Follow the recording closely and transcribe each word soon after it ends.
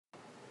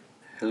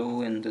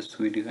Hello, in this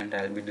video and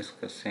I'll be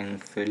discussing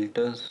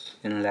filters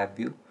in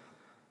LabVIEW.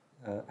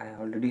 I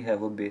already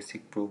have a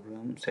basic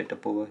program set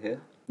up over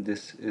here.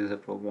 This is a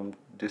program,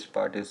 this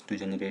part is to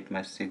generate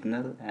my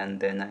signal, and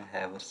then I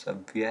have a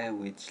sub-VI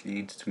which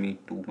leads me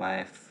to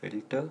my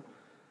filter.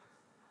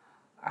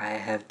 I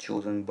have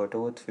chosen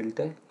Butterworth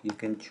filter. You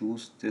can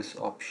choose this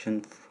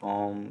option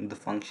from the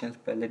functions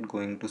palette,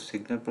 going to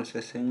signal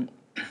processing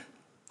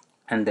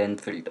and then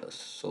filters.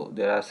 So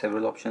there are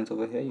several options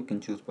over here. You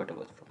can choose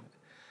Butterworth from it.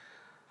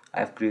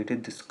 I've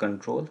created this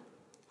control.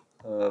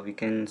 We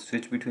can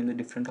switch between the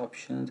different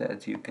options.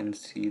 As you can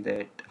see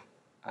that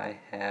I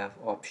have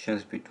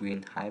options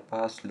between high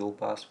pass, low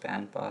pass,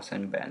 band pass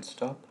and band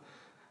stop.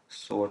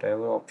 So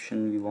whatever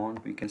option we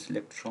want we can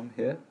select from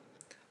here.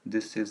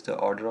 This is the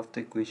order of the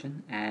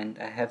equation, and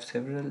I have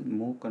several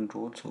more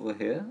controls over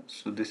here.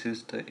 So this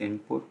is the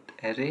input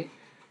array,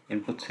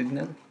 input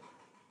signal.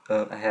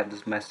 I have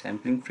this my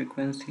sampling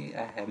frequency,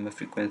 I have my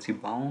frequency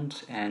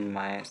bounds and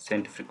my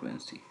center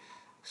frequency.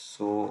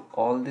 So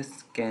all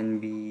this can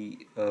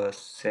be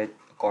set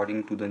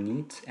according to the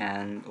needs,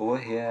 and over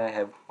here I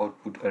have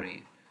output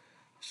array.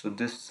 So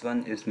this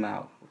one is my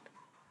output.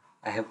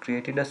 I have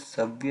created a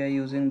sub-VI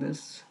using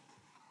this,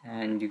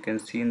 and you can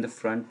see in the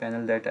front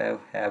panel that I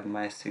have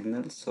my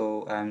signals.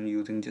 So I'm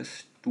using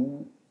just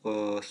two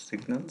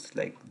signals,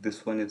 like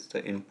this one is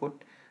the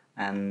input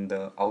and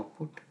the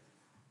output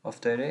of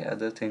the array.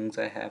 Other things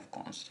I have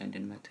constant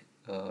in my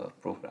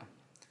program.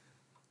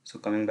 So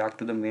coming back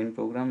to the main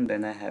program,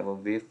 then I have a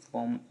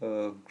waveform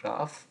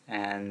graph,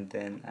 and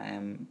then I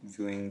am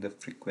viewing the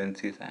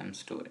frequencies I am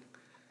storing.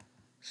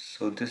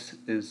 So this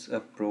is a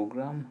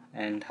program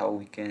and how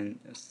we can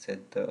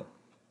set the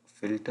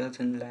filters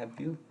in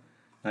LabVIEW.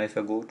 Now if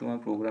I go to my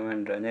program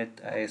and run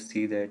it, I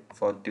see that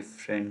for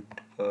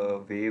different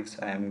waves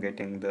I am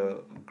getting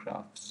the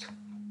graphs.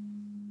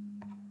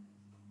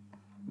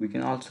 We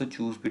can also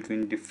choose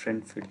between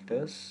different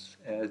filters.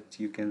 As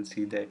you can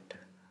see that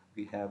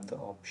we have the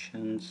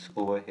options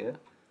over here,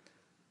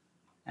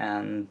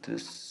 and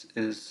this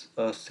is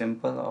a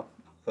simple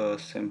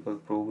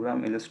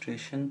program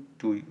illustration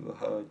to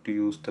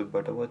use the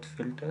Butterworth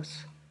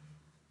filters.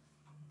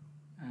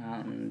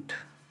 And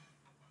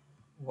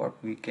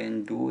what we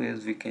can do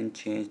is we can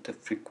change the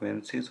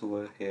frequencies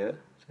over here.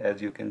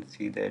 As you can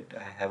see that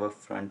I have a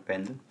front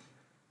panel.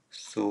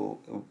 So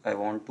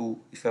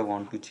if I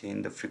want to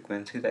change the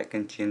frequencies, I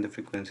can change the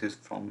frequencies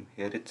from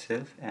here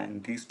itself,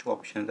 and these two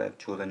options I've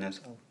chosen as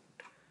out.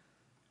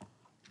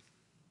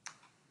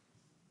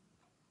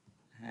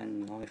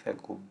 And now if I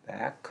go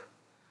back,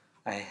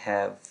 I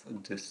have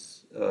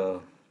this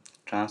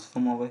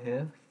transform over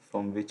here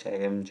from which I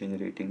am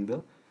generating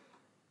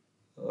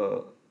uh,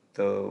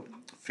 the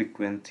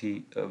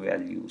frequency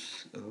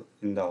values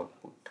in the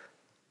output.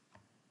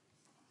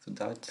 So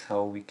that's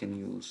how we can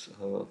use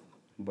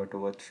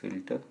Butterworth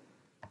filter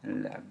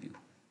in LabVIEW.